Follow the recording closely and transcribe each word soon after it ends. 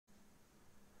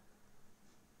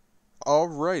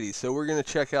Alrighty, so we're going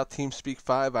to check out Teamspeak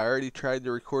 5. I already tried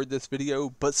to record this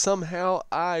video, but somehow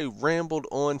I rambled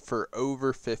on for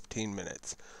over 15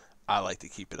 minutes. I like to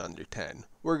keep it under 10.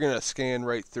 We're going to scan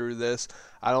right through this.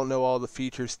 I don't know all the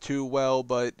features too well,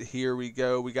 but here we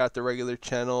go. We got the regular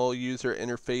channel. User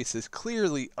interface is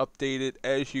clearly updated.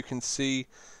 As you can see,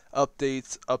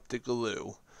 updates up to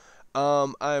glue.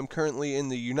 I am currently in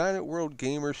the United World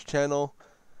Gamers channel.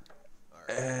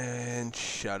 And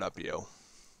shut up, yo.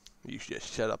 You should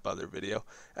just shut up, other video.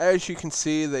 As you can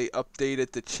see, they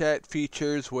updated the chat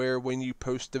features where when you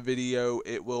post a video,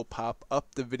 it will pop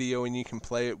up the video and you can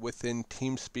play it within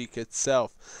TeamSpeak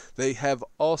itself. They have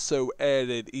also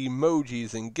added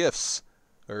emojis and GIFs,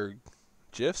 or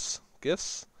GIFs?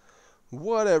 GIFs?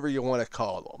 Whatever you want to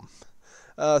call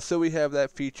them. So we have that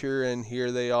feature, and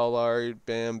here they all are.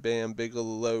 Bam, bam, big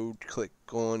load. Click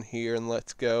on here and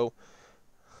let's go.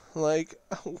 Like,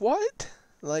 what?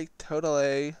 Like,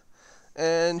 totally.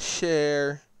 And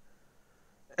share,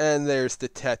 and there's the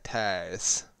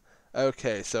tatas.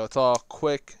 Okay, so it's all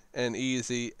quick and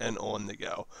easy and on the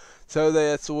go. So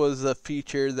that was a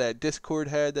feature that Discord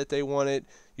had that they wanted.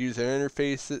 User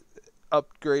interface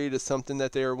upgrade is something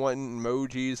that they were wanting.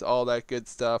 Emojis, all that good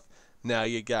stuff. Now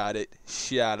you got it.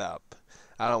 Shut up.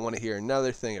 I don't want to hear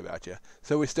another thing about you.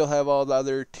 So we still have all the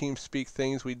other TeamSpeak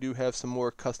things. We do have some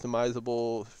more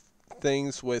customizable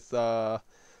things with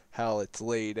how it's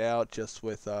laid out, just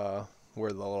with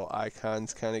where the little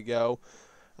icons kind of go.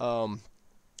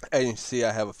 As you can see,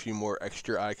 I have a few more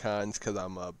extra icons because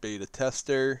I'm a beta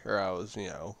tester, or I was,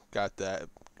 got that.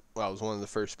 Well, I was one of the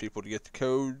first people to get the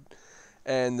code,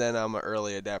 and then I'm an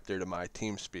early adapter to my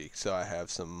TeamSpeak, so I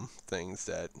have some things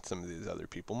that some of these other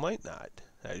people might not.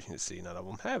 As you can see, none of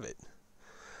them have it.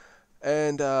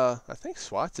 And I think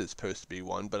Swats is supposed to be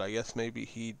one, but I guess maybe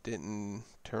he didn't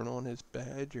turn on his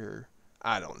badge, or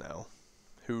I don't know.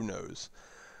 Who knows?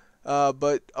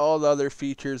 But all the other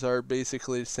features are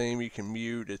basically the same. You can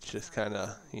mute. It's just kind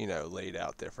of, laid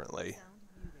out differently.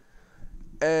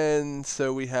 And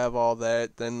so we have all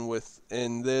that. Then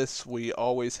within this, we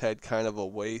always had kind of a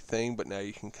way thing, but now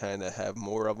you can kind of have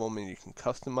more of them and you can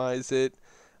customize it.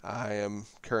 I am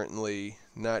currently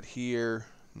not here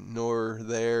nor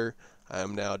there. I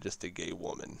am now just a gay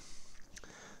woman.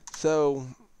 So,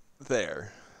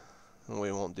 there.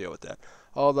 We won't deal with that.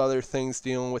 All the other things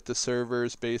dealing with the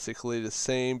servers basically the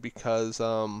same because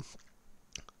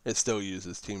it still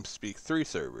uses TeamSpeak 3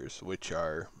 servers, which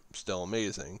are still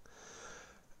amazing.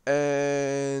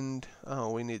 And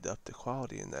we need to up the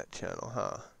quality in that channel,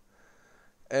 huh?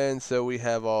 And so we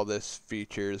have all this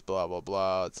features, blah blah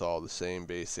blah. It's all the same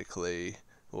basically.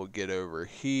 We'll get over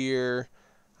here.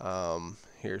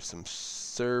 Here's some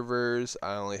servers.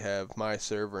 I only have my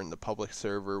server and the public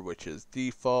server, which is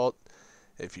default.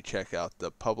 If you check out the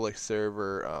public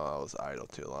server, I was idle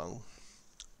too long.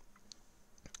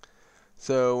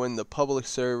 So in the public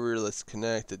server, let's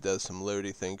connect. It does some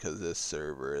loading thing because this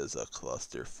server is a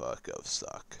clusterfuck of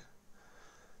suck.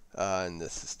 And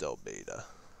this is still beta,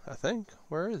 I think.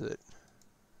 Where is it?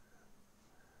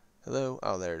 Hello?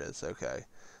 Oh, there it is. Okay.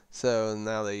 So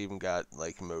now they even got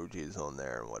like emojis on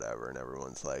there and whatever, and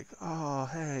everyone's like, oh,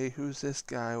 hey, who's this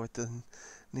guy with the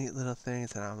neat little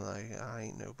things? And I'm like, I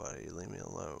ain't nobody, leave me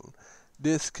alone.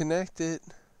 Disconnect it.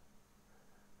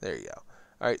 There you go.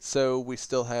 Alright, so we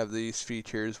still have these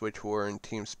features which were in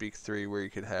TeamSpeak 3 where you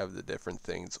could have the different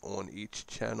things on each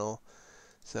channel.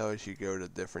 So as you go to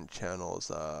different channels,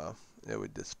 it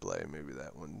would display. Maybe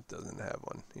that one doesn't have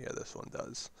one. Yeah, this one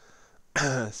does.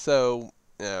 So,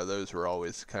 those were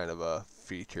always kind of a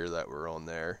feature that were on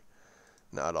there.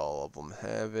 Not all of them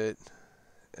have it.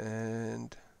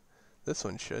 And this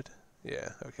one should. Yeah,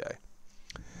 okay.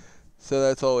 So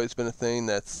that's always been a thing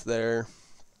that's there.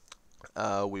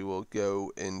 We will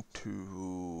go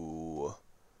into...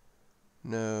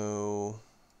 No.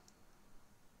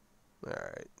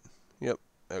 Alright. Yep.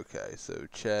 Okay, so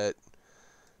chat.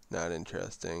 Not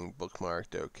interesting.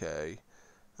 Bookmarked. Okay.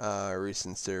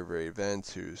 Recent server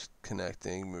events, who's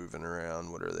connecting, moving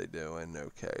around, what are they doing?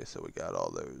 Okay, so we got all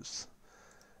those.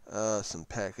 Some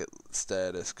packet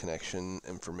status, connection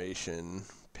information,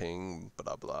 ping,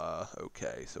 blah blah.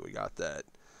 Okay, so we got that.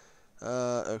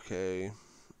 Okay.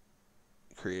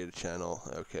 Create a channel.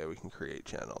 Okay, we can create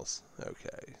channels.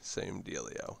 Okay, same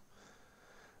dealio.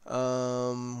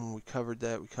 We covered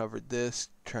that, we covered this.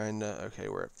 Okay,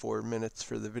 we're at 4 minutes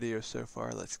for the video so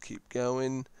far. Let's keep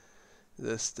going.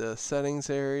 This the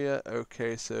settings area.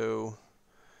 Okay, so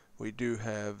we do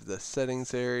have the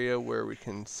settings area where we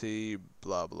can see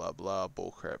blah blah blah,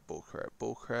 bullcrap, bullcrap,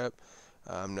 bullcrap.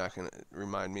 I'm not going to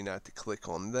remind me not to click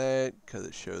on that because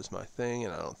it shows my thing,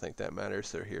 and I don't think that matters.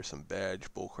 So here's some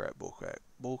badge, bullcrap, bullcrap,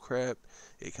 bullcrap.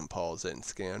 You can pause it and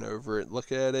scan over it,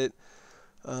 look at it.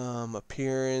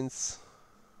 Appearance.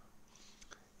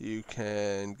 You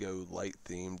can go light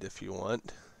themed if you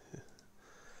want.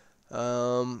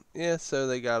 Yeah, so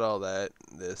they got all that,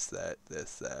 this, that,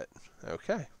 this, that.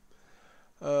 Okay.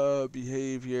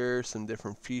 Behavior, some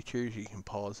different features. You can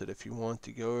pause it if you want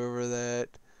to go over that.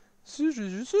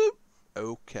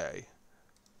 Okay.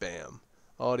 Bam.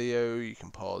 Audio, you can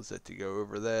pause it to go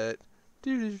over that.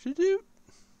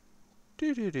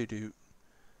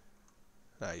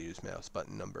 I use mouse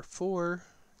button number 4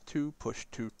 to push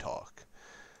to talk.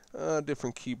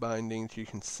 Different key bindings you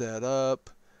can set up.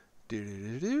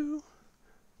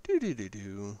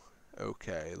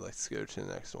 Okay, let's go to the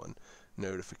next one.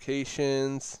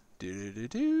 Notifications.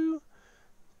 Okay.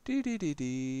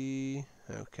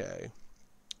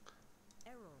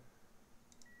 Error.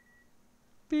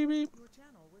 Beep beep. Your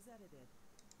channel was edited.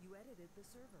 You edited the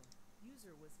server.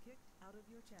 User was kicked out of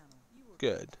your channel. You were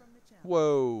Good. kicked from the channel.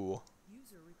 Whoa.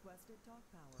 User requested talk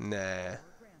power. Nah. Power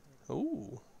granted.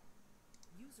 Ooh.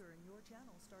 User in your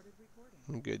channel started recording.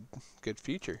 Good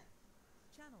feature.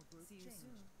 Channel group See you changed.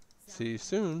 soon. See you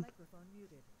soon. Microphone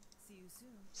muted. See you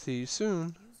soon. See you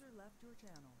soon. User left your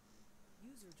channel.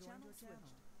 User joined your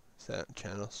channel. Set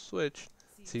channel switch.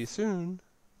 See you soon.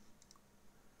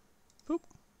 Boop.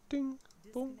 Ding.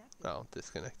 Boom. Oh,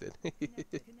 disconnected.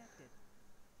 Connected.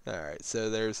 Alright, so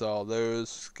there's all those.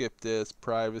 Skip this.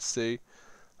 Privacy.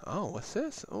 Oh, what's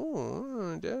this?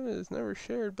 Oh, data is never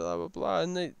shared, blah blah blah.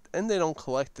 And they don't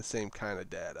collect the same kind of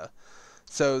data.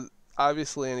 So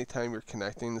obviously anytime you're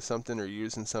connecting to something or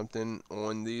using something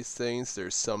on these things,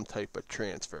 there's some type of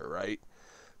transfer, right?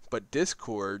 But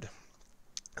Discord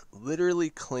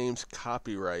literally claims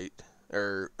copyright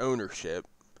or ownership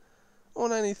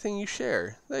on anything you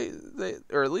share. They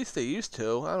or at least they used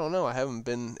to. I don't know. I haven't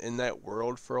been in that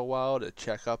world for a while to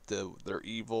check up their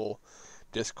evil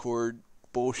Discord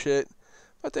bullshit.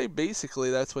 But they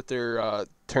basically, that's what their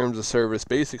terms of service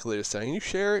basically is saying. You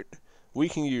share it, we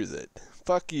can use it.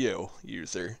 Fuck you,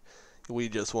 user. We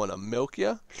just want to milk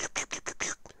you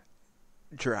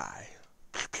dry.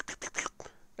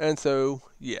 And so,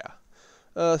 yeah.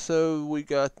 So we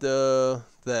got the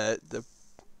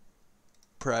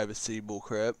privacy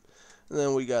bullcrap, and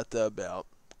then we got the about.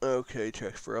 Okay,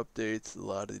 check for updates.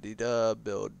 La da dee da,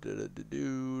 build da da da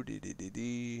doo, dee dee dee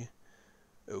dee,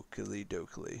 oakley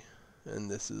dokley. And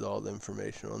this is all the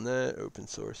information on that. Open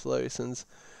source license.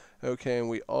 Okay, and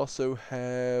we also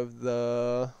have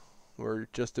we're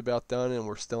just about done, and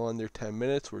we're still under 10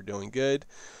 minutes. We're doing good.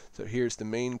 So here's the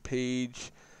main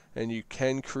page, and you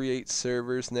can create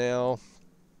servers now.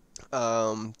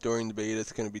 During the beta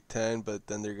it's going to be 10, but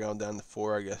then they're going down to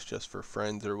 4, I guess, just for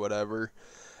friends or whatever.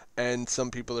 And some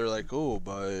people are like, oh,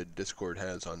 but Discord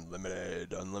has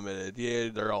unlimited. Yeah,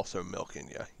 they're also milking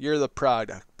you. You're the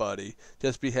product, buddy.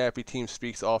 Just be happy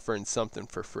Teamspeak's offering something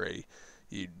for free.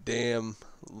 You damn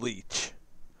leech.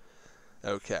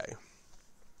 Okay.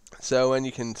 So, and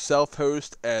you can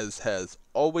self-host, as has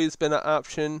always been an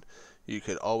option. You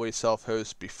could always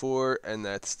self-host before, and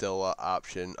that's still an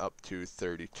option up to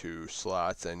 32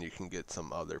 slots, and you can get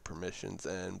some other permissions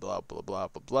and blah, blah, blah,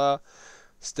 blah, blah.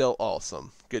 Still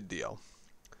awesome. Good deal.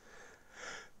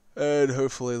 And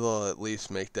hopefully they'll at least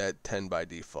make that 10 by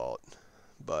default,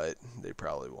 but they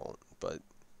probably won't, but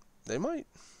they might.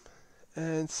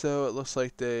 And so it looks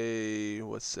like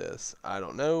what's this? I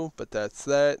don't know, but that's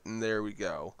that, and there we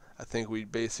go. I think we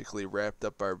basically wrapped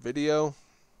up our video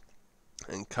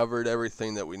and covered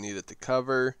everything that we needed to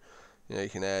cover. You know, you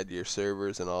can add your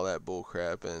servers and all that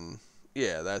bullcrap, and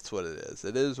yeah, that's what it is.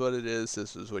 It is what it is.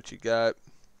 This is what you got.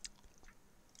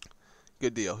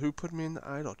 Good deal. Who put me in the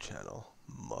idle channel?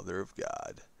 Mother of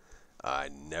God. I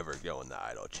never go in the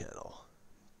idle channel.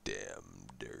 Damn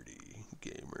dirty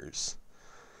gamers.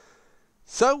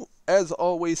 So, as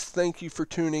always, thank you for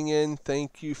tuning in.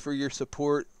 Thank you for your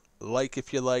support. Like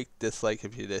if you like, dislike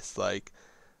if you dislike.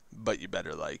 But you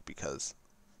better like, because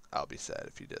I'll be sad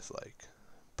if you dislike.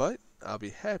 But I'll be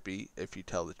happy if you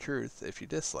tell the truth if you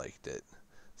disliked it,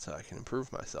 so I can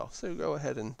improve myself. So go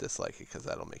ahead and dislike it, because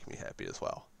that'll make me happy as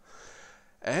well.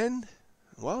 And,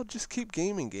 well, just keep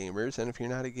gaming, gamers. And if you're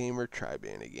not a gamer, try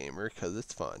being a gamer, because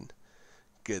it's fun.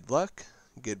 Good luck,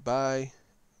 goodbye,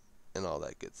 and all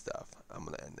that good stuff. I'm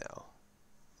going to end now,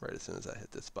 right as soon as I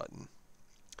hit this button.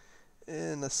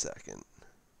 In a second.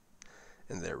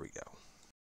 And there we go.